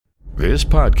This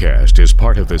podcast is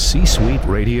part of the C-Suite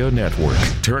Radio Network,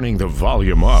 turning the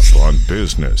volume up on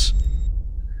business.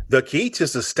 The key to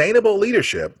sustainable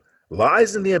leadership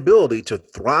lies in the ability to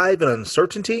thrive in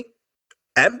uncertainty,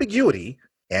 ambiguity,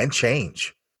 and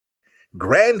change.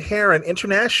 Grand Heron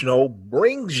International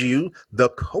brings you the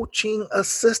Coaching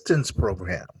Assistance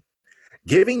Program,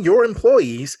 giving your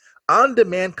employees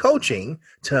on-demand coaching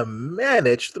to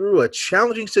manage through a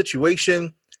challenging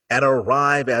situation and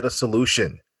arrive at a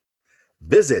solution.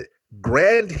 Visit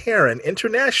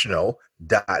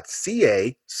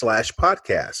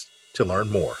grandheroninternational.ca/podcast to learn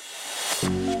more.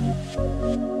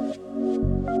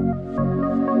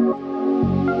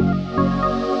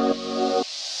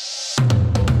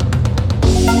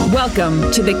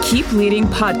 Welcome to the Keep Leading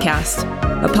Podcast,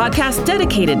 a podcast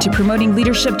dedicated to promoting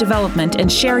leadership development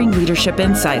and sharing leadership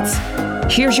insights.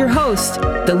 Here's your host,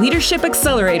 the Leadership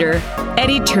Accelerator,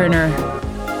 Eddie Turner.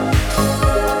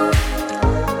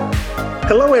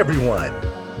 Hello, everyone.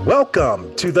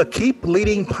 Welcome to the Keep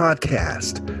Leading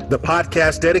Podcast, the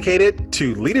podcast dedicated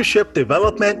to leadership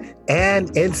development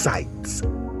and insights.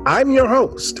 I'm your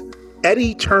host,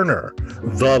 Eddie Turner,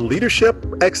 the Leadership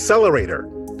Accelerator.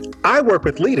 I work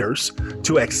with leaders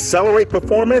to accelerate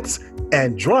performance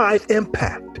and drive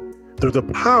impact through the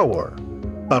power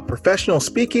of professional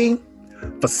speaking,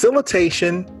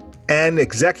 facilitation, and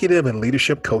executive and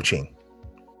leadership coaching.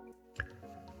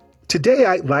 Today,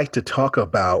 I'd like to talk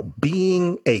about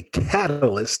being a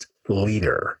catalyst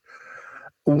leader.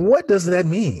 What does that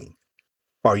mean?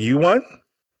 Are you one?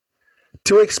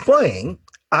 To explain,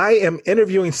 I am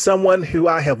interviewing someone who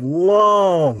I have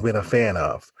long been a fan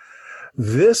of.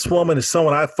 This woman is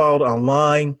someone I followed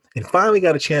online and finally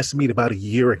got a chance to meet about a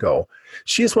year ago.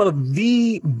 She is one of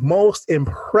the most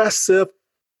impressive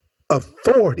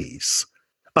authorities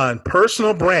on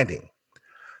personal branding.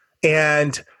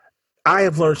 And I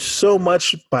have learned so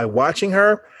much by watching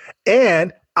her,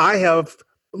 and I have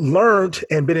learned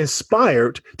and been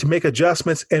inspired to make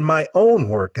adjustments in my own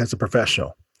work as a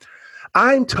professional.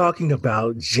 I'm talking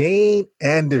about Jane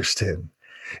Anderson.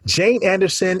 Jane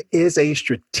Anderson is a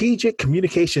strategic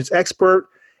communications expert,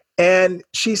 and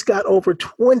she's got over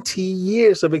 20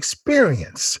 years of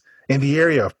experience in the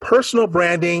area of personal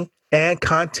branding and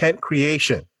content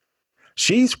creation.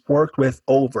 She's worked with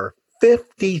over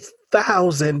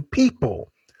 50,000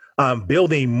 people on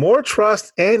building more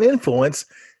trust and influence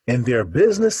in their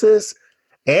businesses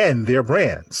and their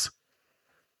brands.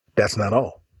 That's not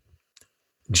all.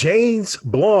 Jane's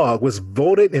blog was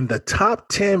voted in the top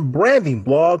 10 branding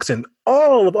blogs in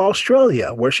all of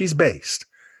Australia, where she's based.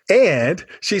 And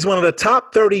she's one of the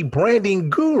top 30 branding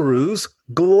gurus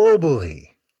globally.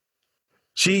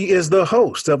 She is the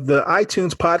host of the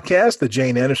iTunes podcast, The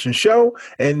Jane Anderson Show,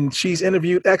 and she's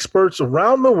interviewed experts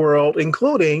around the world,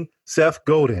 including Seth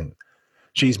Godin.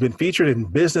 She's been featured in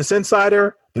Business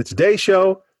Insider, The Today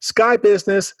Show, Sky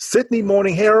Business, Sydney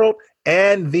Morning Herald,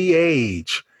 and The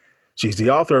Age. She's the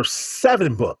author of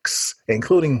 7 books,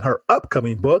 including her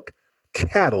upcoming book,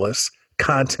 Catalyst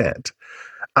Content.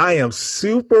 I am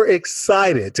super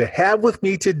excited to have with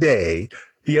me today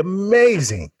the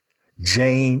amazing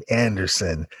Jane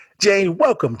Anderson. Jane,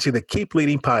 welcome to the Keep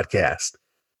Leading Podcast.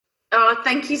 Oh,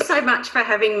 thank you so much for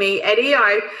having me, Eddie.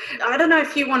 I don't know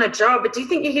if you want a job, but do you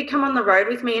think you could come on the road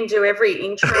with me and do every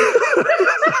intro?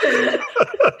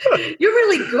 You're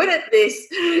really good at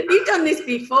this. You've done this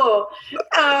before.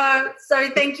 So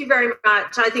thank you very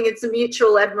much. I think it's a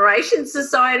mutual admiration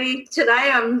society today.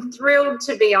 I'm thrilled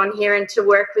to be on here and to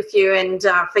work with you and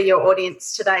for your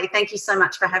audience today. Thank you so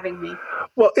much for having me.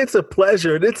 Well, it's a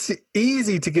pleasure. It's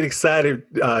easy to get excited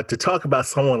to talk about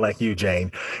someone like you,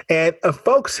 Jane. And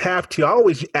folks have to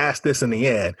always ask this in the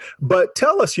end, but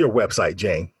tell us your website,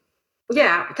 Jane.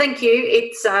 Yeah, thank you.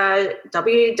 It's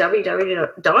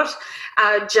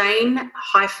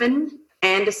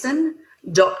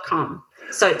www.jane-anderson.com.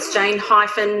 So it's Jane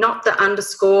hyphen, not the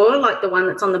underscore, like the one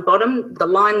that's on the bottom, the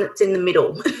line that's in the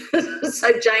middle.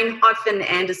 So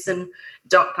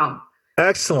jane-anderson.com.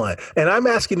 Excellent. And I'm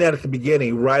asking that at the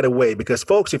beginning right away because,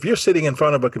 folks, if you're sitting in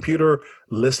front of a computer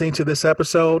listening to this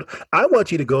episode, I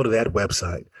want you to go to that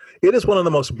website. It is one of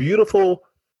the most beautiful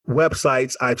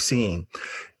websites I've seen.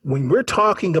 When we're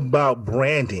talking about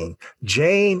branding,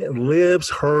 Jane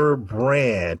lives her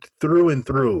brand through and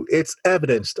through. It's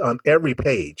evidenced on every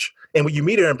page. And when you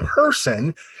meet her in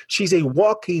person, she's a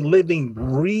walking, living,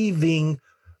 breathing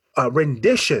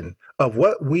rendition of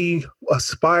what we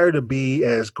aspire to be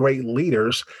as great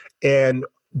leaders and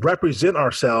represent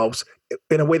ourselves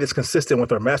in a way that's consistent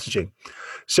with our messaging.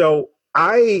 So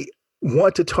I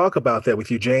want to talk about that with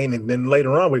you, Jane. And then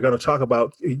later on, we're going to talk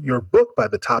about your book by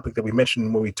the topic that we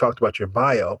mentioned when we talked about your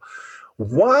bio.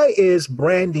 Why is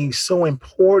branding so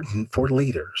important for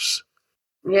leaders?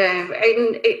 Yeah,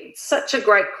 and it's such a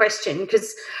great question,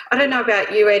 because I don't know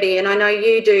about you, Eddie, and I know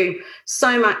you do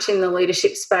so much in the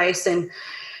leadership space. And,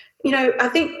 I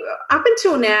think up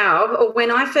until now, or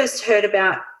when I first heard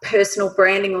about personal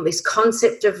branding or this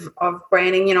concept of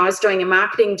branding, I was doing a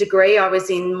marketing degree. I was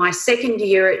in my second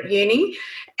year at uni,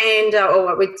 and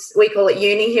or we call it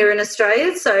uni here in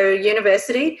Australia, so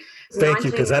university. Thank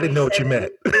you, because I didn't know what you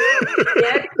meant.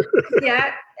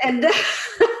 Yeah.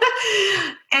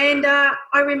 And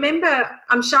I remember,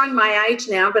 I'm showing my age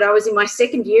now, but I was in my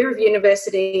second year of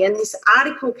university, and this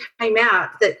article came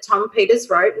out that Tom Peters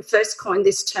wrote and first coined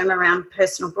this term around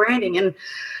personal branding. And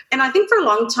I think for a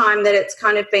long time that it's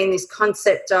kind of been this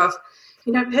concept of,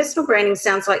 personal branding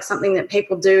sounds like something that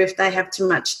people do if they have too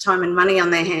much time and money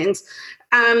on their hands.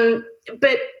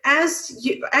 But as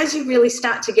you really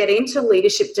start to get into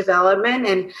leadership development,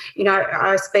 and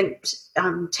I spent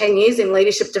 10 years in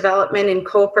leadership development in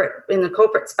the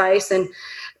corporate space, and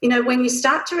when you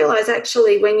start to realize,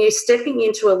 actually, when you're stepping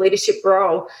into a leadership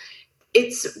role,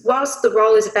 whilst the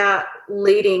role is about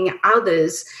leading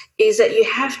others, is that you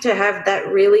have to have that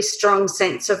really strong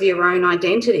sense of your own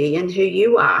identity and who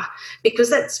you are, because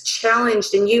that's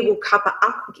challenged and you will come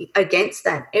up against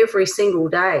that every single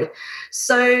day.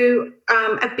 So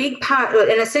a big part,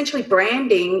 and essentially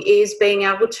branding, is being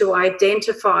able to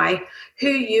identify who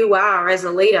you are as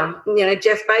a leader.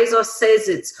 Jeff Bezos says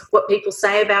it's what people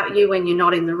say about you when you're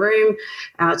not in the room.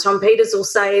 Tom Peters will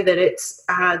say that it's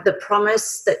the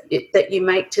promise that you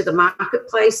make to the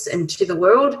marketplace and to the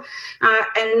world.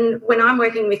 And when I'm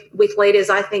working with leaders,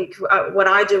 I think what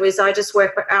I do is I just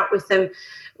work out with them,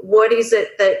 what is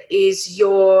it that is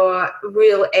your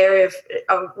real area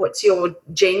of what's your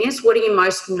genius? What are you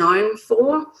most known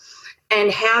for? And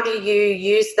how do you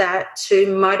use that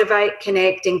to motivate,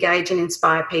 connect, engage, and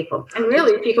inspire people? And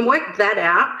really, if you can work that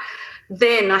out,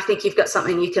 then I think you've got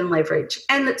something you can leverage,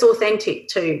 and that's authentic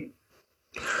too.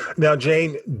 Now,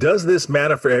 Jane, does this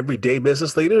matter for everyday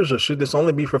business leaders, or should this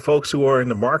only be for folks who are in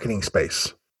the marketing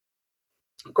space?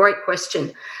 Great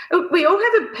question. We all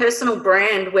have a personal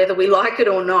brand, whether we like it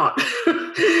or not.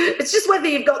 It's just whether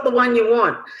you've got the one you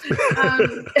want.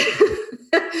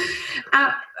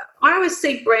 I always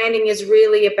see branding as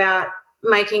really about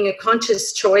making a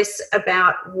conscious choice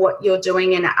about what you're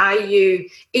doing, and are you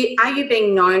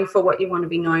being known for what you want to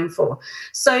be known for.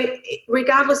 So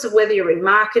regardless of whether you're in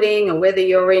marketing or whether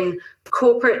you're in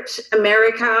corporate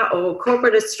America or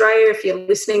corporate Australia, if you're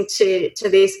listening to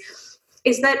this,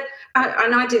 is that,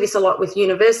 and I do this a lot with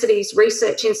universities,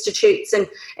 research institutes, and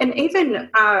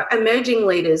even emerging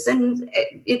leaders, and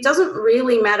it doesn't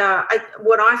really matter.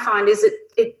 What I find is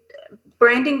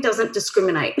branding doesn't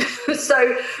discriminate.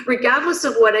 So regardless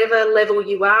of whatever level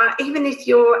you are, even if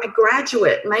you're a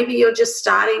graduate, maybe you're just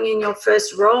starting in your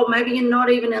first role, maybe you're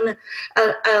not even in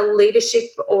a leadership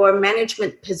or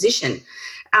management position,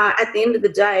 at the end of the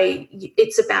day,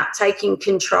 it's about taking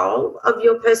control of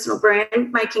your personal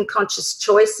brand, making conscious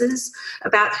choices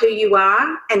about who you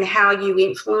are and how you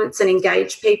influence and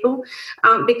engage people,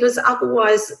 because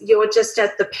otherwise you're just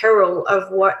at the peril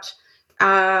of what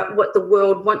the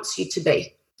world wants you to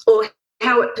be, or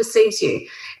how it perceives you.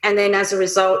 And then as a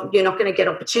result, you're not going to get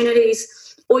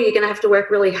opportunities, or you're going to have to work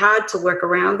really hard to work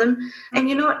around them. And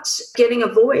you're not getting a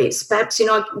voice. Perhaps you're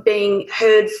not being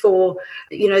heard for,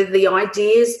 the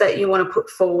ideas that you want to put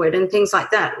forward and things like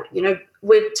that.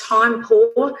 We're time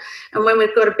poor, and when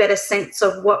we've got a better sense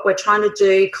of what we're trying to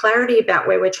do, clarity about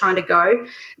where we're trying to go,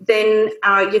 then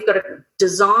you've got to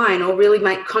design or really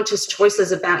make conscious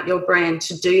choices about your brand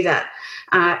to do that.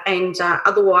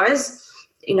 Otherwise,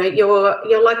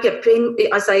 you're like a pin.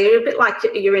 I say you're a bit like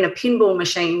you're in a pinball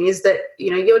machine. Is that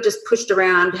you're just pushed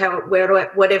around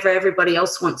whatever everybody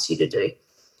else wants you to do.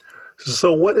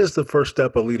 So, what is the first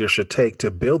step a leader should take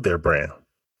to build their brand?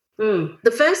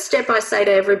 The first step I say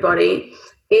to everybody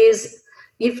is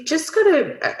you've just got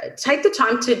to take the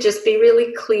time to just be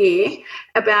really clear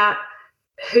about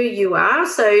who you are.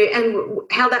 So, and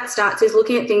how that starts is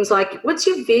looking at things like, what's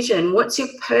your vision? What's your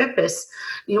purpose?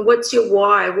 What's your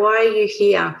why? Why are you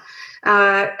here?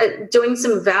 Doing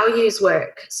some values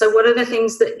work. So what are the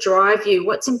things that drive you?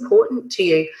 What's important to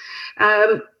you?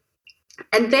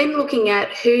 And then looking at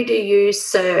who do you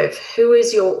serve? Who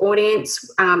is your audience?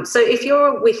 So if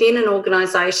you're within an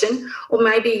organisation, or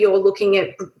maybe you're looking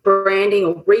at branding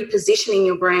or repositioning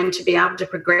your brand to be able to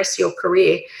progress your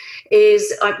career,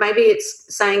 is like maybe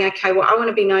it's saying, okay, well, I want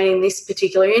to be known in this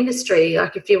particular industry.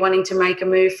 Like if you're wanting to make a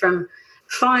move from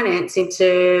finance,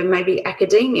 into maybe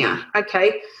academia.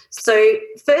 Okay. So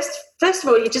first of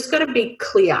all, you just got to be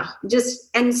clear.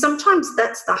 And sometimes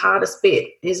that's the hardest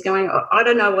bit, is going, oh, I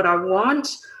don't know what I want,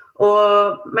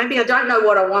 or maybe I don't know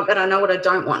what I want, but I know what I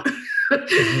don't want.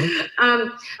 Mm-hmm.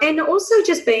 And also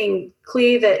just being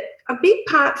clear that a big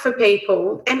part for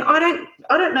people, and I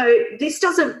don't know, this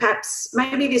doesn't, perhaps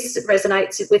maybe this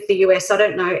resonates with the US, I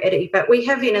don't know, Eddie, but we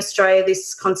have in Australia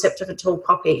this concept of a tall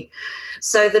poppy.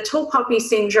 So the tall poppy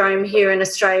syndrome here in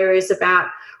Australia is about,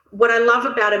 what I love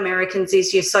about Americans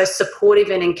is you're so supportive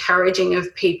and encouraging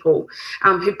of people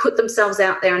who put themselves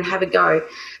out there and have a go.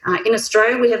 In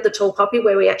Australia, we have the tall poppy,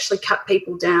 where we actually cut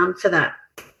people down for that.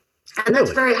 And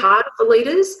that's very hard for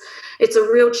leaders. It's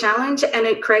a real challenge, and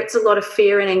it creates a lot of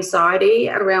fear and anxiety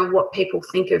around what people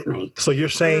think of me. So you're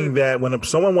saying that when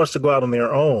someone wants to go out on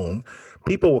their own,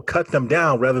 people will cut them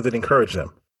down rather than encourage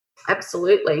them?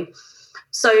 Absolutely.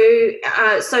 So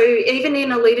even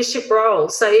in a leadership role,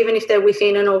 so even if they're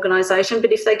within an organisation,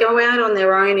 but if they go out on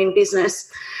their own in business,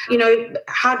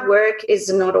 hard work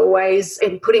is not always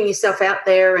in putting yourself out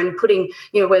there and putting,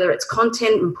 whether it's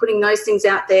content and putting those things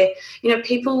out there.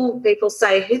 People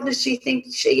say, who does she think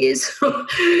she is? Who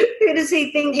does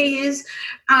he think he is?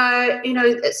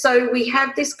 So we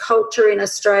have this culture in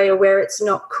Australia where it's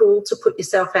not cool to put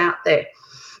yourself out there.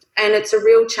 And it's a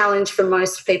real challenge for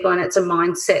most people, and it's a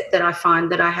mindset that I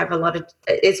find that I have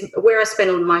it's where I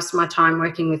spend most of my time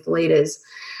working with leaders.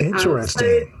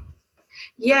 Interesting.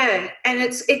 And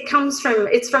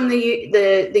it's from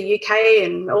the UK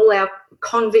and all our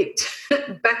convict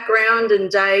background and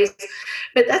days.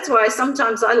 But that's why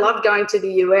sometimes I love going to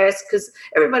the US, because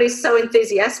everybody's so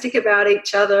enthusiastic about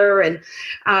each other. And,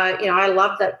 I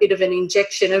love that bit of an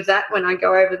injection of that when I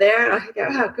go over there. And I go,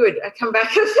 oh, good. I come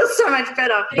back, I feel so much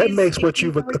better. That makes what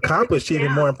you've accomplished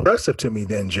even more impressive to me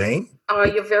then, Jane. Oh,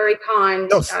 you're very kind.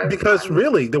 No, because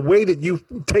really, the way that you've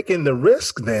taken the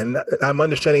risk, then, I'm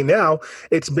understanding now,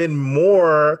 it's been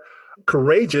more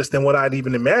courageous than what I'd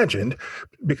even imagined,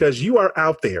 because you are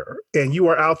out there, and you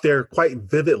are out there quite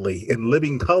vividly in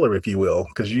living color, if you will,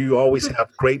 because you always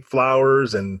have great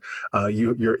flowers, and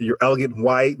you're elegant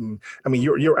white, and I mean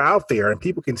you're out there, and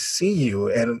people can see you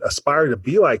and aspire to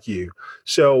be like you.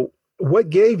 So, what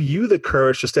gave you the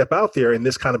courage to step out there in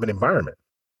this kind of an environment?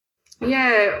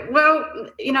 Yeah, well,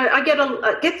 I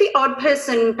get the odd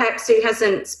person perhaps who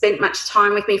hasn't spent much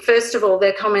time with me. First of all,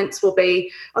 their comments will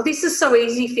be, "Oh, this is so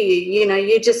easy for you.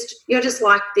 You're just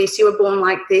like this. You were born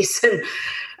like this." And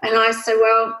I say,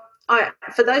 well,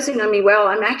 for those who know me well,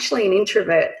 I'm actually an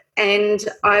introvert, and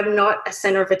I'm not a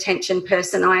centre of attention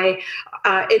person. I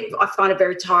find it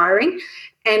very tiring.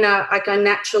 And I go,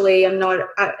 naturally, I'm not,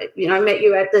 I met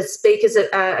you at the speakers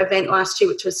event last year,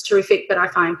 which was terrific, but I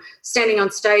find standing on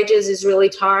stages is really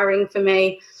tiring for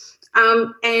me.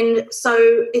 And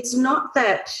so it's not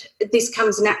that this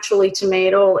comes naturally to me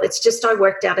at all. It's just I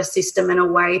worked out a system and a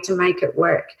way to make it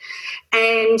work.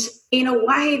 And in a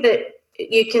way that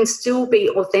you can still be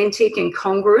authentic and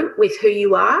congruent with who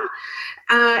you are.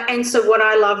 And so what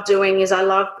I love doing is I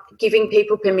love giving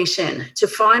people permission to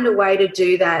find a way to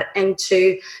do that, and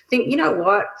to think, you know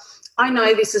what, I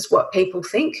know this is what people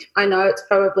think. I know it's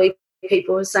probably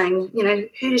people are saying,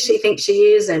 who does she think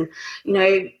she is? And,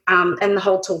 and the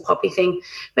whole tall poppy thing.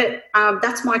 But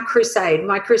that's my crusade.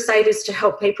 My crusade is to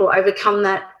help people overcome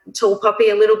that tall poppy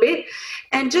a little bit,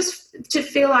 and just to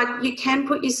feel like you can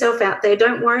put yourself out there.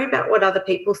 Don't worry about what other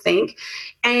people think.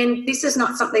 And this is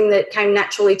not something that came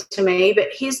naturally to me, but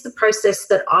here's the process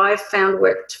that I've found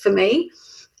worked for me.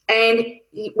 And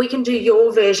we can do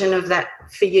your version of that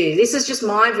for you. This is just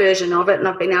my version of it, and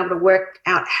I've been able to work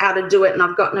out how to do it, and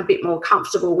I've gotten a bit more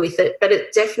comfortable with it. But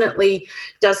it definitely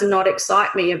does not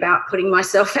excite me about putting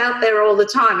myself out there all the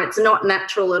time. It's not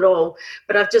natural at all,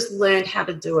 but I've just learned how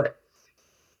to do it.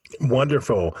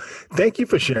 Wonderful. Thank you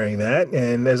for sharing that.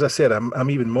 And as I said, I'm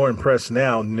even more impressed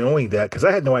now knowing that, because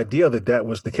I had no idea that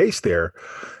was the case there.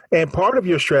 And part of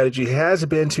your strategy has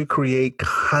been to create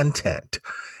content.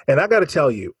 And I got to tell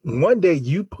you, one day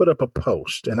you put up a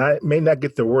post, and I may not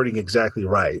get the wording exactly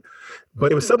right,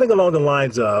 but it was something along the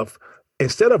lines of,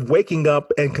 instead of waking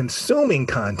up and consuming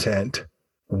content,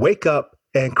 wake up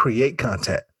and create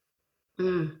content.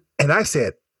 And I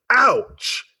said,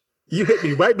 ouch. You hit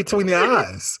me right between the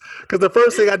eyes, because the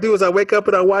first thing I do is I wake up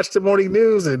and I watch the morning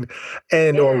news or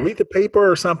read the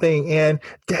paper or something. And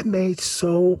that made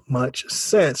so much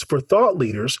sense for thought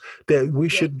leaders that we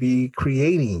should be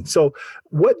creating. So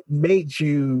what made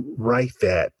you write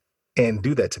that and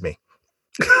do that to me?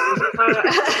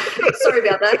 Sorry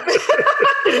about that.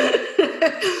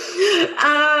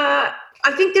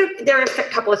 I think there are a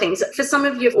couple of things. For some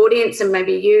of your audience, and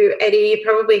maybe you, Eddie, you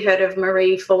probably heard of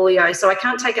Marie Forleo, so I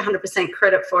can't take 100%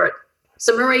 credit for it.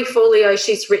 So Marie Forleo,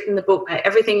 she's written the book,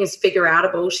 Everything is Figure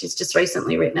Outable. She's just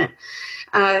recently written it.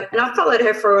 And I followed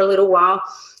her for a little while,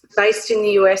 based in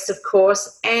the US, of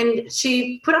course, and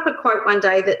she put up a quote one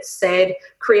day that said,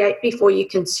 create before you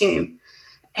consume.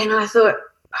 And I thought,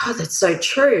 oh, that's so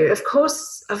true. Of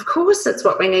course, that's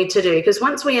what we need to do, because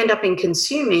once we end up in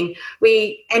consuming,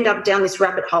 we end up down this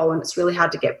rabbit hole and it's really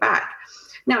hard to get back.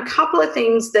 Now, a couple of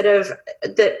things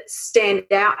that stand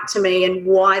out to me and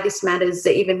why this matters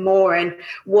even more, and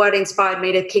what inspired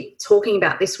me to keep talking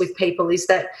about this with people, is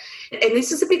that, and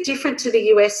this is a bit different to the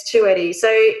US too, Eddie. So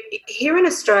here in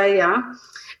Australia,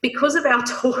 because of our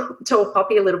tall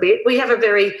poppy a little bit,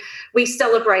 we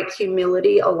celebrate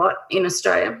humility a lot in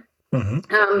Australia.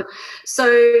 Mm-hmm.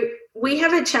 So we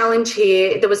have a challenge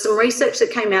here. There was some research that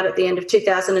came out at the end of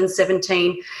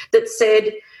 2017 that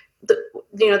said that,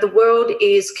 the world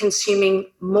is consuming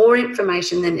more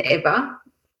information than ever.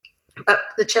 But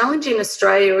the challenge in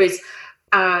Australia is,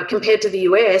 compared to the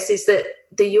US, is that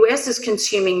the US is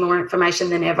consuming more information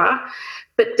than ever.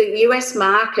 But the US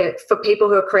market, for people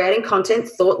who are creating content,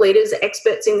 thought leaders,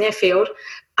 experts in their field,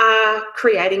 are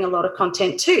creating a lot of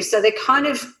content too. So they're kind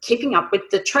of keeping up with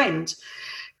the trend.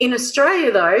 In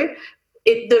Australia, though,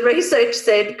 the research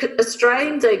said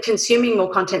Australians are consuming more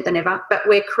content than ever, but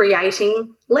we're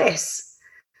creating less.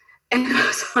 And I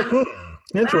was like,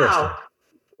 interesting. Wow,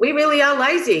 we really are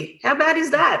lazy. How bad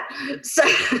is that? So,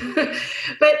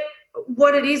 but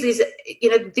what it is,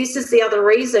 this is the other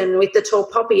reason with the tall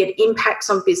poppy, it impacts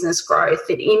on business growth.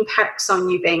 It impacts on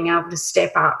you being able to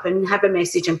step up and have a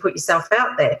message and put yourself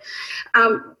out there.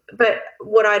 But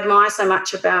what I admire so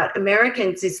much about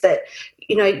Americans is that,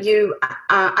 you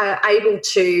are able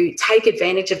to take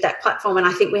advantage of that platform. And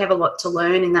I think we have a lot to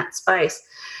learn in that space.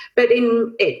 But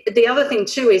the other thing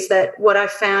too is that what I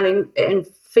found, and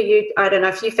for you, I don't know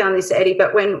if you found this, Eddie,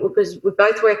 but because we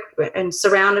both work and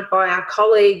surrounded by our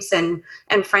colleagues and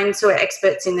friends who are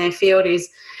experts in their field, is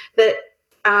that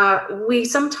we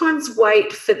sometimes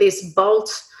wait for this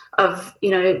bolt of,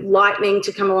 lightning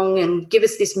to come along and give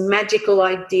us this magical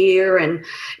idea, and,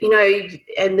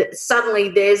 and suddenly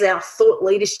there's our thought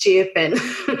leadership, and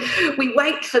we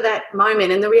wait for that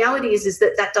moment. And the reality is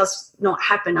that does not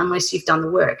happen unless you've done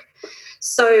the work.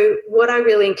 So what I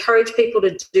really encourage people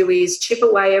to do is chip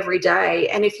away every day.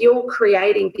 And if you're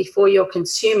creating before you're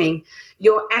consuming,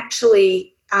 you're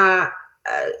actually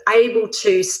able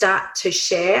to start to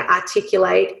share,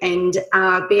 articulate, and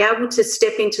be able to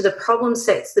step into the problem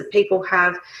sets that people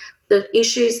have, the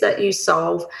issues that you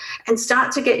solve, and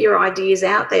start to get your ideas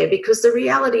out there. Because the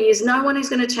reality is no one is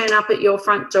going to turn up at your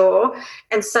front door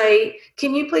and say,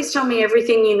 can you please tell me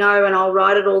everything you know and I'll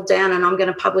write it all down and I'm going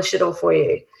to publish it all for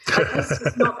you. That's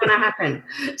just not going to happen.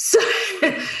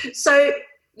 So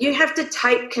you have to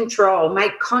take control,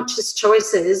 make conscious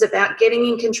choices about getting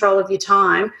in control of your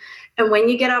time. And when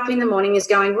you get up in the morning is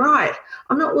going, right,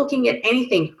 I'm not looking at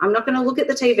anything. I'm not going to look at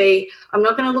the TV. I'm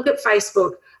not going to look at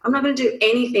Facebook. I'm not going to do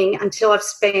anything until I've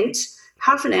spent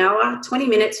half an hour, 20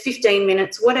 minutes, 15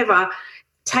 minutes, whatever,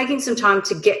 taking some time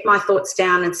to get my thoughts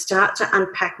down and start to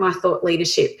unpack my thought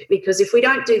leadership. Because if we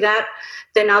don't do that,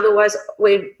 then otherwise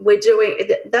we're doing,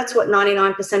 that's what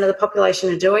 99% of the population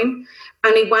are doing.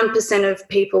 Only 1% of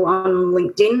people on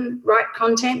LinkedIn write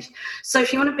content. So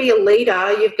if you want to be a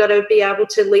leader, you've got to be able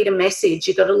to lead a message.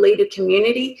 You've got to lead a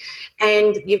community,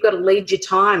 and you've got to lead your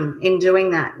time in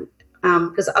doing that,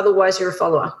 because otherwise you're a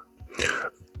follower.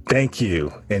 Thank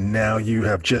you. And now you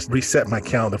have just reset my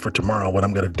calendar for tomorrow, what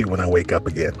I'm going to do when I wake up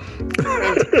again.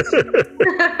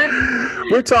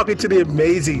 We're talking to the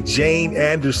amazing Jane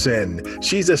Anderson.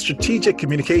 She's a strategic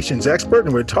communications expert,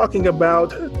 and we're talking about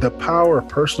the power of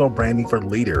personal branding for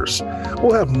leaders.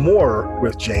 We'll have more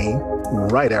with Jane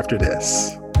right after this.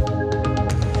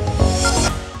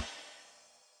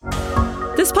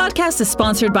 This podcast is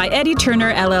sponsored by Eddie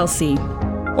Turner, LLC.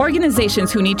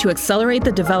 Organizations who need to accelerate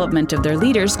the development of their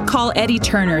leaders call Eddie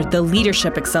Turner the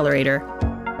Leadership Accelerator.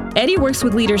 Eddie works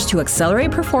with leaders to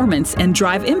accelerate performance and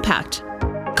drive impact.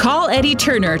 Call Eddie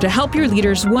Turner to help your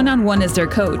leaders one-on-one as their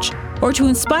coach, or to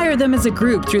inspire them as a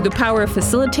group through the power of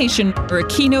facilitation or a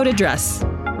keynote address.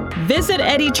 Visit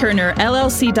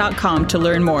EddieTurnerLLC.com to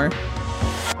learn more.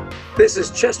 This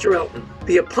is Chester Elton,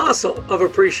 the Apostle of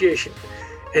Appreciation,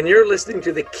 and you're listening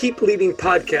to the Keep Leading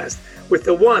podcast with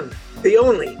the one, the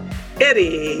only,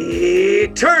 Eddie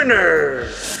Turner.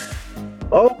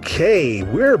 Okay,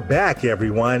 we're back,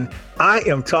 everyone. I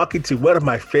am talking to one of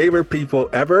my favorite people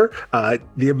ever,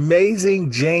 the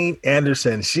amazing Jane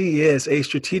Anderson. She is a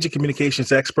strategic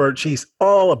communications expert. She's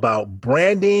all about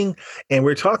branding, and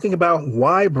we're talking about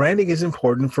why branding is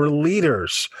important for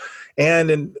leaders.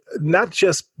 And not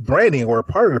just branding, or a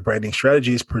part of the branding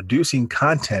strategy is producing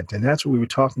content. And that's what we were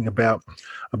talking about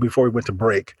before we went to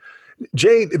break.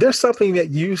 Jane, there's something that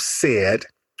you said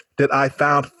that I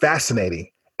found fascinating.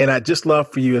 And I'd just love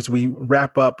for you, as we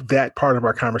wrap up that part of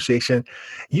our conversation,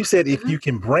 you said if you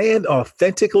can brand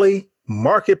authentically,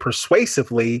 market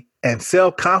persuasively, and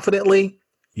sell confidently,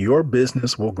 your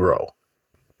business will grow.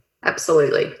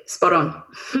 Absolutely. Spot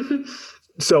on.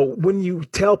 So when you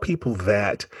tell people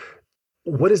that,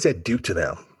 what does that do to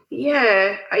them?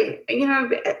 Yeah,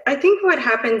 I think what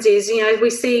happens is,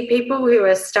 we see people who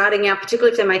are starting out,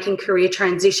 particularly if they're making career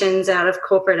transitions out of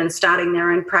corporate and starting their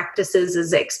own practices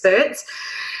as experts.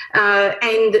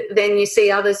 And then you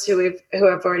see others who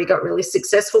have already got really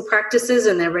successful practices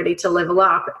and they're ready to level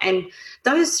up. And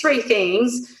those three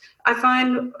things, I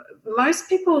find most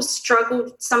people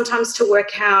struggle sometimes to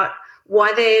work out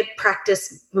why their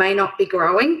practice may not be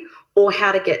growing or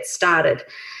how to get started.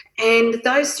 And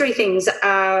those three things,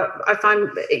 I find,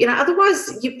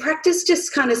 otherwise your practice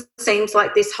just kind of seems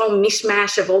like this whole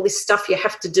mishmash of all this stuff you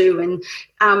have to do. And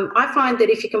I find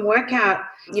that if you can work out,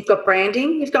 you've got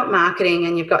branding, you've got marketing,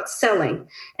 and you've got selling.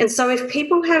 And so if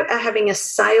people are having a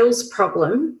sales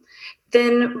problem,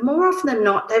 then more often than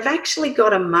not, they've actually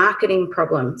got a marketing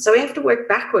problem. So we have to work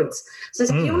backwards. So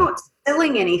if you're not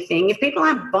selling anything, if people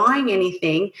aren't buying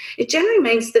anything, it generally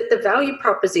means that the value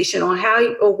proposition or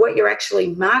what you're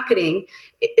actually marketing,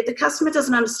 the customer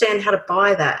doesn't understand how to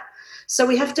buy that. So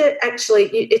we have to actually,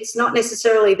 it's not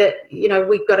necessarily that,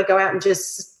 we've got to go out and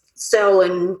just sell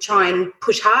and try and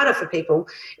push harder for people.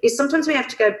 Is sometimes we have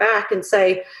to go back and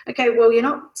say, okay, well, you're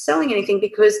not selling anything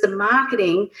because the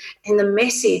marketing and the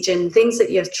message and things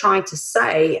that you're trying to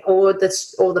say or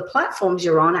the platforms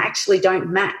you're on actually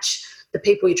don't match the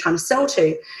people you're trying to sell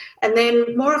to. And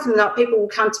then more often than not, people will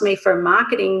come to me for a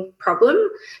marketing problem.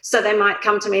 So they might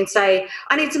come to me and say,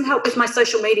 I need some help with my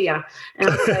social media. And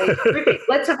I'll say, terrific,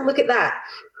 let's have a look at that.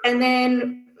 And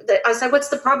then I say, what's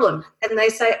the problem? And they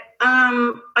say,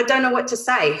 I don't know what to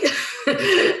say.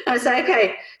 I say,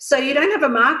 okay, so you don't have a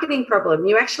marketing problem.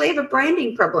 You actually have a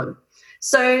branding problem.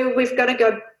 So we've got to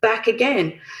go back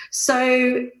again.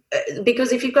 So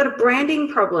because if you've got a branding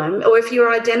problem, or if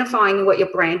you're identifying what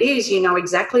your brand is, you know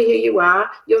exactly who you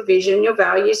are, your vision, your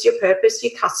values, your purpose,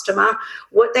 your customer,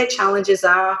 what their challenges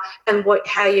are, and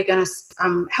how you're going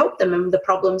to help them in the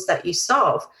problems that you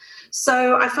solve.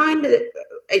 So I find that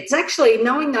it's actually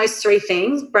knowing those three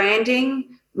things,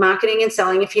 branding, marketing, and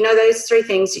selling. If you know those three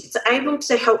things, it's able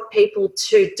to help people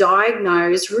to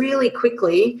diagnose really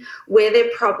quickly where their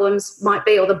problems might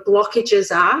be or the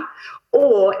blockages are,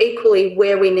 or equally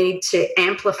where we need to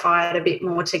amplify it a bit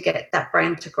more to get that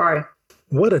brand to grow.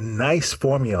 What a nice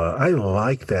formula. I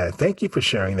like that. Thank you for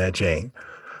sharing that, Jane.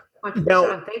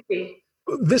 Now, thank you.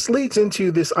 This leads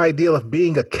into this idea of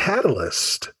being a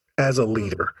catalyst as a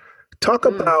leader. Talk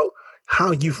about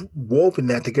how you've woven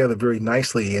that together very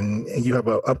nicely, and you have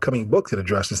an upcoming book that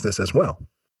addresses this as well.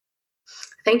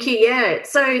 Thank you. Yeah.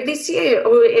 So this year,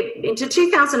 or into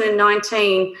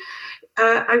 2019,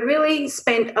 I really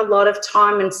spent a lot of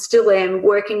time and still am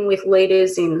working with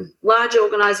leaders in large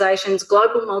organisations,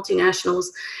 global multinationals,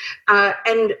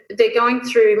 and they're going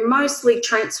through mostly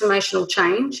transformational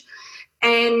change.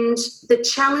 And the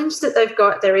challenge that they've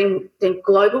got, they're in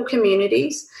global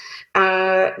communities.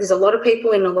 There's a lot of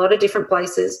people in a lot of different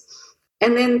places.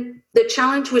 And then the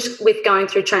challenge with going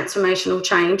through transformational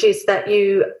change is that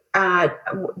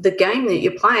the game that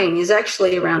you're playing is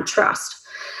actually around trust.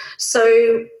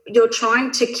 So you're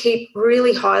trying to keep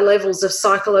really high levels of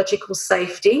psychological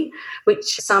safety, which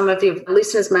some of your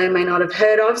listeners may or may not have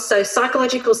heard of. So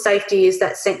psychological safety is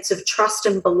that sense of trust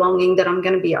and belonging that I'm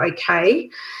going to be okay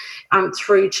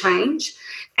through change.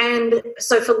 And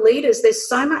so for leaders, there's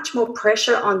so much more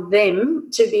pressure on them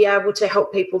to be able to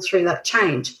help people through that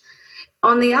change.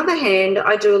 On the other hand,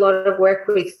 I do a lot of work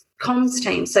with comms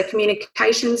teams, so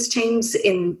communications teams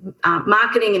in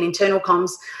marketing and internal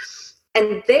comms.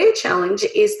 And their challenge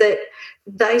is that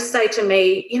they say to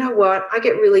me, you know what, I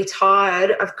get really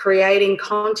tired of creating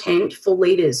content for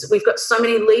leaders. We've got so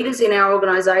many leaders in our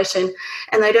organisation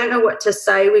and they don't know what to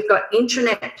say. We've got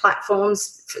intranet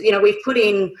platforms, we've put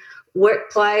in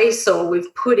Workplace or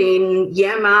we've put in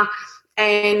Yammer,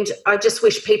 and I just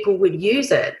wish people would use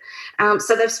it.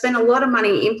 So they've spent a lot of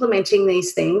money implementing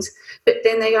these things, but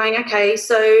then they're going, okay,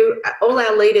 so all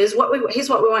our leaders, here's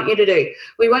what we want you to do.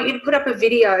 We want you to put up a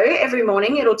video every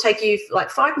morning. It'll take you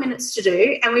like 5 minutes to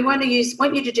do, and we want you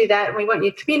to do that, and we want you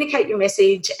to communicate your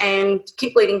message and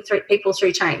keep leading people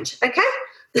through change. Okay?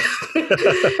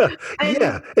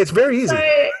 Yeah, it's very easy.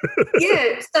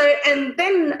 And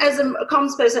then as a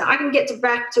comms person, I can get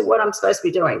back to what I'm supposed to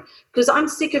be doing, because I'm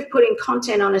sick of putting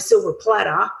content on a silver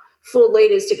platter for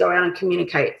leaders to go out and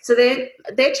communicate. So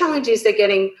their challenge is they're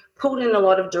getting pulled in a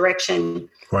lot of directions,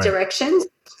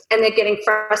 and they're getting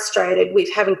frustrated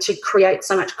with having to create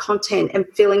so much content and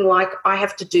feeling like I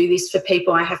have to do this for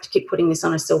people. I have to keep putting this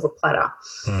on a silver platter.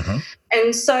 Mm-hmm.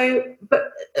 And so,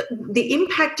 but the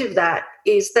impact of that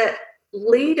is that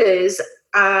leaders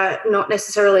are not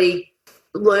necessarily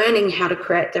learning how to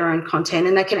create their own content,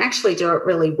 and they can actually do it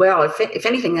really well. If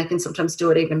anything, they can sometimes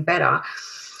do it even better.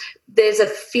 There's a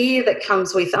fear that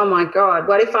comes with, oh my God,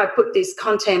 what if I put this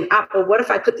content up, or what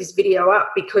if I put this video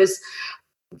up? Because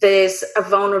there's a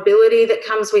vulnerability that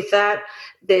comes with that.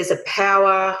 There's a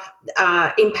power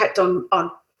impact on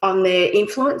their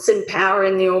influence and power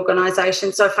in the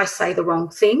organisation. So if I say the wrong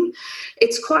thing,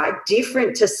 it's quite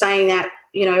different to saying that,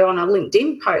 on a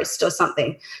LinkedIn post or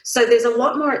something. So there's a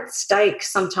lot more at stake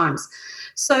sometimes.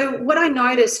 So what I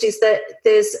noticed is that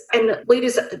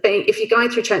leaders, if you're going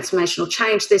through transformational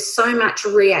change, there's so much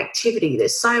reactivity,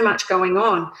 there's so much going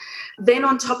on. Then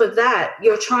on top of that,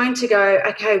 you're trying to go,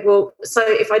 okay, well, so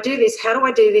if I do this, how do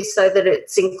I do this so that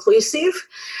it's inclusive,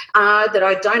 that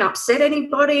I don't upset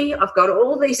anybody? I've got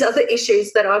all these other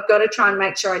issues that I've got to try and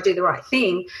make sure I do the right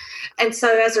thing. And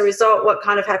so as a result, what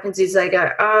kind of happens is they go,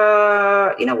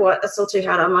 you know what, that's all too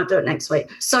hard, I might do it next week.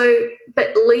 So,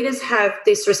 but leaders have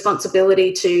this responsibility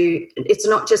it's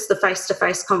not just the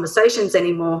face-to-face conversations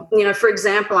anymore. For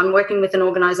example, I'm working with an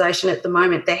organisation at the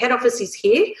moment. Their head office is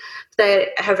here. They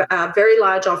have a very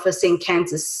large office in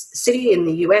Kansas City in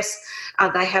the US.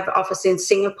 They have an office in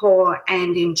Singapore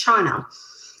and in China.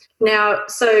 Now,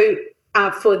 so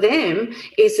for them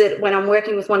is that when I'm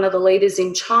working with one of the leaders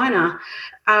in China,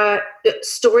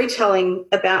 storytelling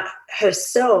about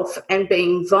herself and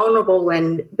being vulnerable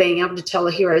and being able to tell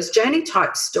a hero's journey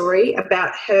type story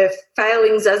about her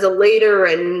failings as a leader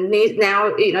and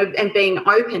now, and being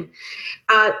open.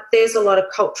 There's a lot of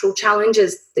cultural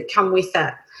challenges that come with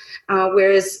that.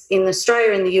 Whereas in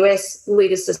Australia and the US,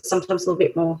 leaders are sometimes a little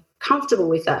bit more comfortable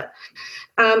with that.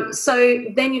 So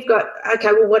then you've got,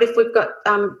 okay, well, what if we've got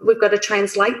to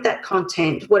translate that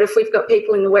content? What if we've got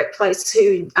people in the workplace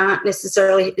who don't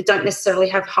necessarily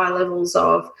have high levels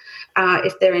of,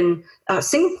 if they're in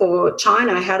Singapore or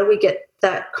China, how do we get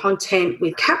that content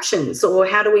with captions, or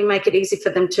how do we make it easy for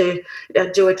them to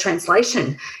do a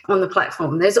translation on the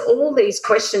platform? There's all these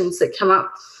questions that come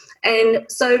up. And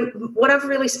so what I've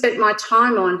really spent my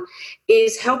time on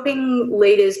is helping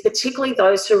leaders, particularly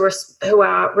those who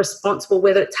are responsible,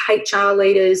 whether it's HR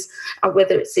leaders or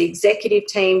whether it's the executive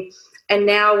team. And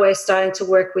now we're starting to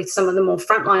work with some of the more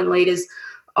frontline leaders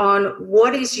on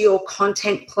what is your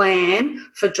content plan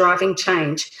for driving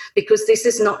change, because this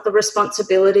is not the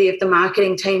responsibility of the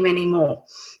marketing team anymore.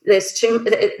 There's so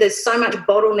much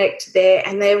bottlenecked there,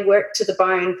 and they're worked to the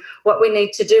bone. What we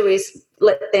need to do is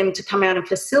let them to come out and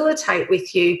facilitate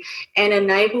with you and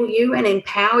enable you and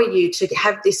empower you to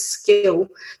have this skill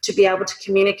to be able to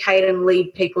communicate and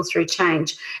lead people through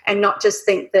change, and not just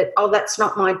think that, oh, that's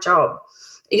not my job.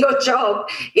 Your job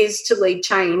is to lead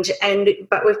change,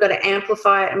 but we've got to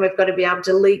amplify it, and we've got to be able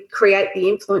to create the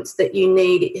influence that you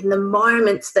need in the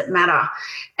moments that matter.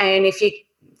 And if you're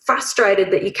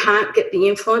frustrated that you can't get the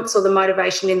influence or the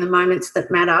motivation in the moments that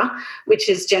matter, which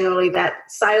is generally that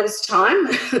sales time,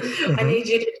 mm-hmm. I need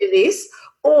you to do this.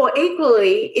 Or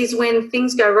equally is when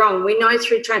things go wrong. We know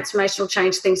through transformational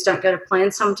change things don't go to plan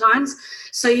sometimes.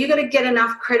 So you've got to get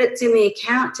enough credits in the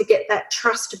account to get that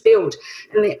trust built.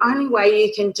 And the only way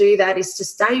you can do that is to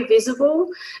stay visible,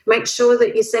 make sure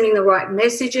that you're sending the right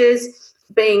messages,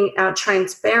 being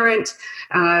transparent,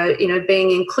 being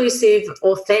inclusive,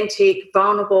 authentic,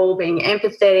 vulnerable, being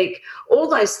empathetic, all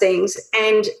those things.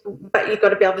 But you've got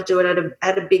to be able to do it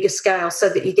at a bigger scale so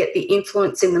that you get the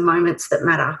influence in the moments that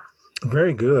matter.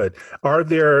 Very good. Are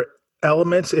there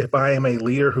elements, if I am a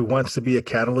leader who wants to be a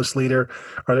catalyst leader,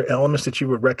 are there elements that you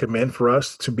would recommend for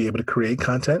us to be able to create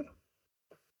content?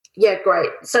 Yeah,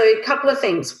 great. So a couple of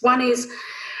things. One of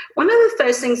the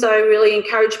first things I really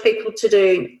encourage people to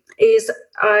do is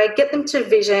get them to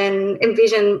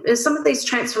envision some of these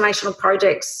transformational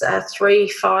projects, 3,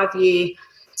 5 year,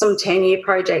 some 10-year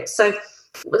projects. So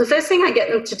the first thing I get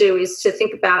them to do is to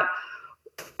think about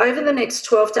over the next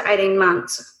 12 to 18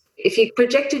 months, if you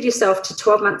projected yourself to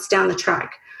 12 months down the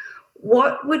track,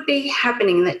 what would be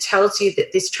happening that tells you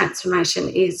that this transformation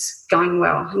is going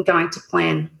well and going to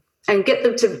plan, and get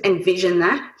them to envision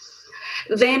that.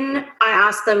 Then I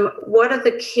ask them, what are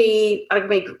the key,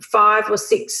 5 or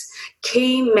 6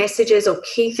 key messages or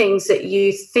key things that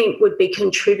you think would be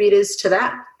contributors to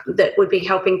that would be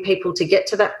helping people to get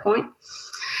to that point?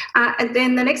 And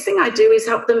then the next thing I do is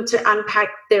help them to unpack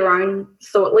their own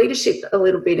thought leadership a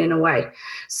little bit in a way.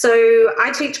 So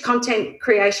I teach content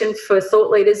creation for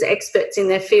thought leaders, experts in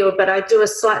their field, but I do a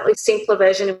slightly simpler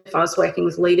version if I was working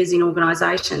with leaders in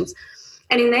organisations.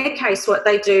 And in their case, what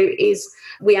they do is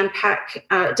we unpack,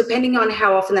 depending on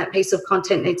how often that piece of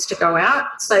content needs to go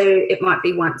out. So it might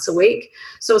be once a week.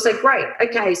 So we'll say, great,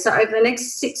 okay, so over the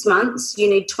next 6 months, you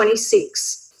need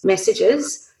 26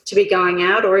 messages to be going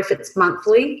out. Or if it's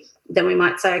monthly, then we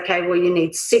might say, okay, well, you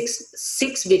need six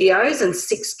videos and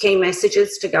 6 key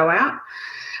messages to go out.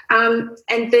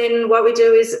 And then what we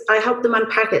do is I help them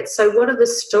unpack it. So what are the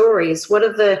stories? What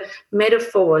are the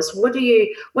metaphors?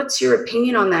 What's your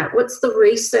opinion on that? What's the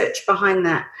research behind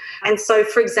that? And so,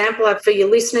 for example, for your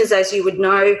listeners, as you would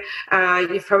know,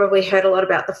 you've probably heard a lot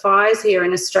about the fires here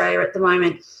in Australia at the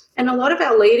moment. And a lot of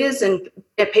our leaders and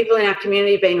people in our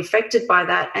community have been affected by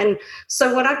that. And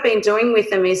so what I've been doing with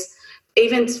them is,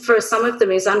 even for some of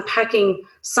them, is unpacking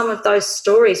some of those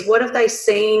stories. What have they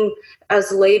seen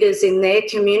as leaders in their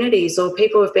communities, or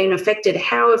people who have been affected?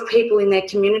 How have people in their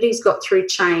communities got through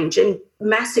change and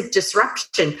massive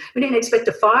disruption? We didn't expect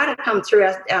a fire to come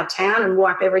through our town and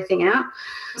wipe everything out.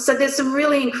 So there's some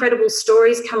really incredible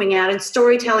stories coming out, and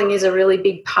storytelling is a really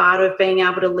big part of being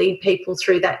able to lead people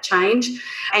through that change.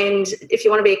 And if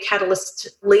you want to be a catalyst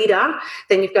leader,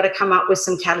 then you've got to come up with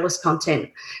some catalyst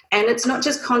content. And it's not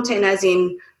just content as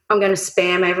in, I'm going to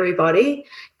spam everybody.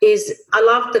 I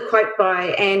love the quote by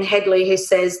Anne Headley, who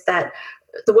says that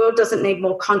the world doesn't need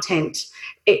more content,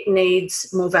 it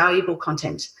needs more valuable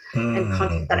content, and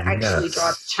content that actually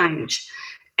drives change.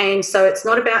 And so it's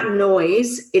not about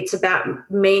noise, it's about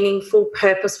meaningful,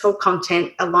 purposeful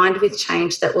content aligned with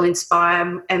change that will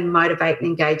inspire and motivate and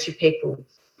engage your people.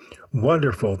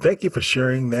 Wonderful. Thank you for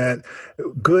sharing that.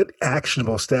 Good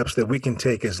actionable steps that we can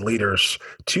take as leaders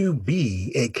to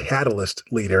be a catalyst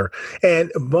leader.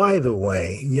 And by the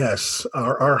way, yes,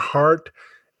 our heart,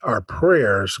 our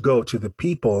prayers go to the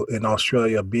people in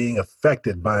Australia being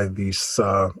affected by these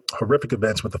horrific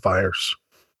events with the fires.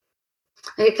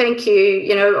 Hey, thank you.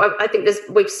 You know, I think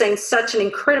we've seen such an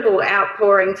incredible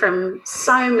outpouring from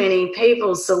so many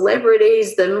people,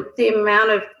 celebrities, the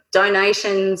amount of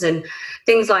donations and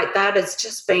things like that has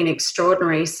just been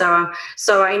extraordinary. So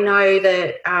I know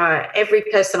that every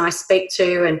person I speak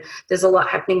to, and there's a lot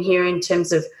happening here in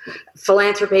terms of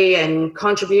philanthropy and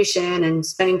contribution and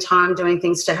spending time doing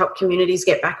things to help communities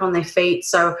get back on their feet.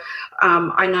 So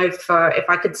I know if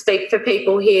I could speak for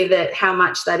people here, that how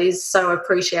much that is so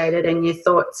appreciated, and your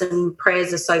thoughts and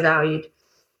prayers are so valued.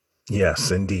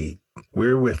 Yes, indeed.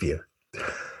 We're with you.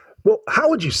 Well, how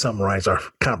would you summarize our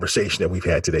conversation that we've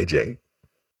had today, Jay?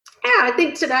 Yeah, I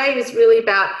think today is really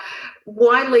about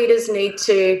why leaders need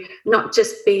to not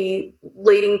just be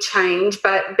leading change,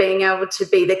 but being able to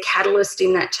be the catalyst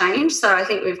in that change. So I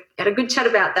think we've had a good chat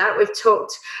about that. We've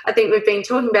been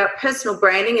talking about personal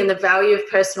branding and the value of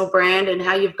personal brand, and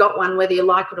how you've got one whether you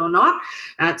like it or not.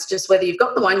 It's just whether you've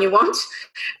got the one you want.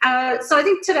 So I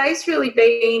think today's really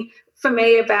been, for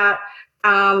me, about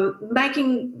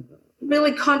making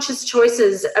really conscious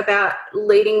choices about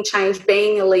leading change,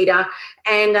 being a leader.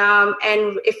 And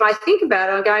if I think about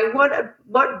it, I'm going,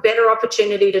 what better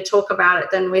opportunity to talk about it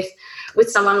than with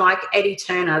someone like Eddie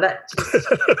Turner? That just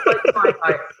floats my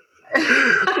boat.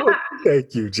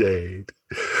 Thank you, Jade.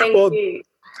 Thank you.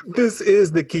 This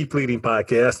is the Keep Leading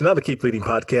Podcast, another Keep Leading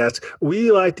Podcast.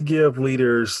 We like to give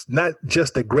leaders not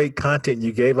just the great content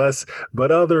you gave us, but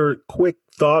other quick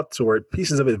thoughts or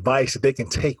pieces of advice that they can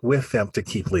take with them to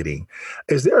keep leading.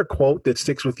 Is there a quote that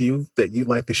sticks with you that you'd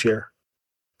like to share?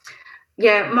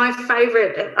 Yeah, my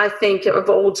favorite, I think,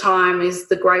 of all time is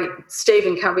the great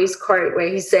Stephen Covey's quote where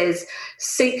he says,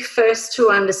 "Seek first to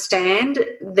understand,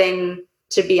 then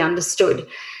to be understood."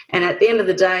 And at the end of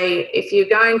the day, if you're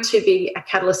going to be a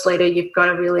catalyst leader, you've got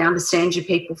to really understand your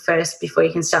people first before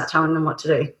you can start telling them what to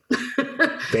do.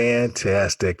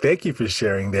 Fantastic. Thank you for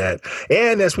sharing that.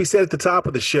 And as we said at the top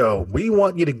of the show, we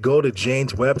want you to go to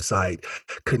Jane's website,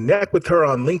 connect with her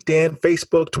on LinkedIn,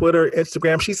 Facebook, Twitter,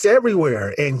 Instagram. She's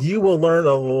everywhere, and you will learn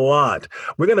a lot.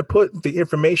 We're going to put the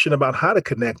information about how to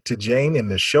connect to Jane in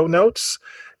the show notes,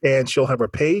 and she'll have her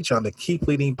page on the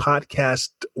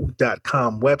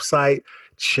keepleadingpodcast.com website.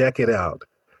 Check it out.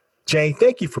 Jane,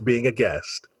 thank you for being a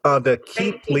guest on the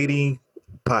Keep Leading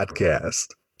podcast.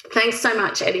 Thanks so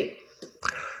much, Eddie.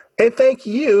 And thank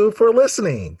you for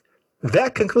listening.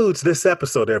 That concludes this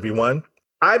episode, everyone.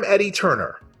 I'm Eddie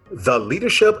Turner, the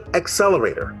Leadership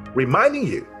Accelerator, reminding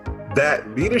you that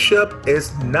leadership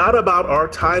is not about our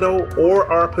title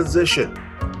or our position.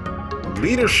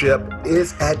 Leadership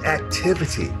is an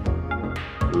activity.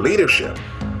 Leadership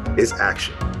is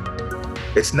action.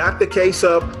 It's not the case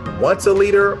of once a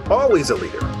leader, always a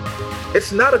leader.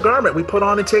 It's not a garment we put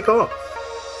on and take off.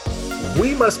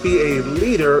 We must be a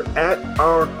leader at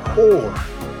our core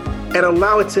and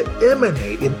allow it to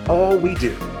emanate in all we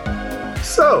do.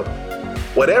 So,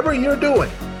 whatever you're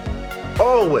doing,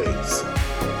 always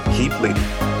keep leading.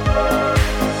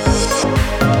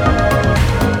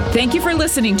 Thank you for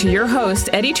listening to your host,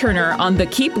 Eddie Turner, on the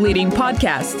Keep Leading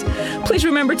podcast. Please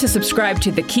remember to subscribe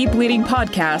to the Keep Leading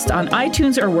podcast on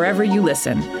iTunes or wherever you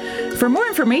listen. For more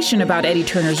information about Eddie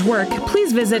Turner's work,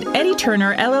 please visit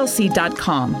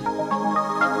eddieturnerllc.com.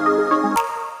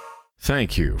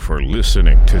 Thank you for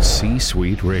listening to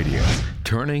C-Suite Radio,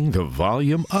 turning the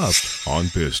volume up on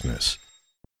business.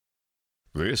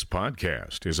 This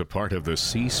podcast is a part of the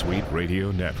C-Suite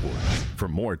Radio Network. For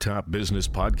more top business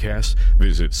podcasts,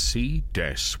 visit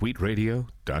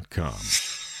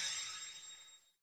c-suiteradio.com.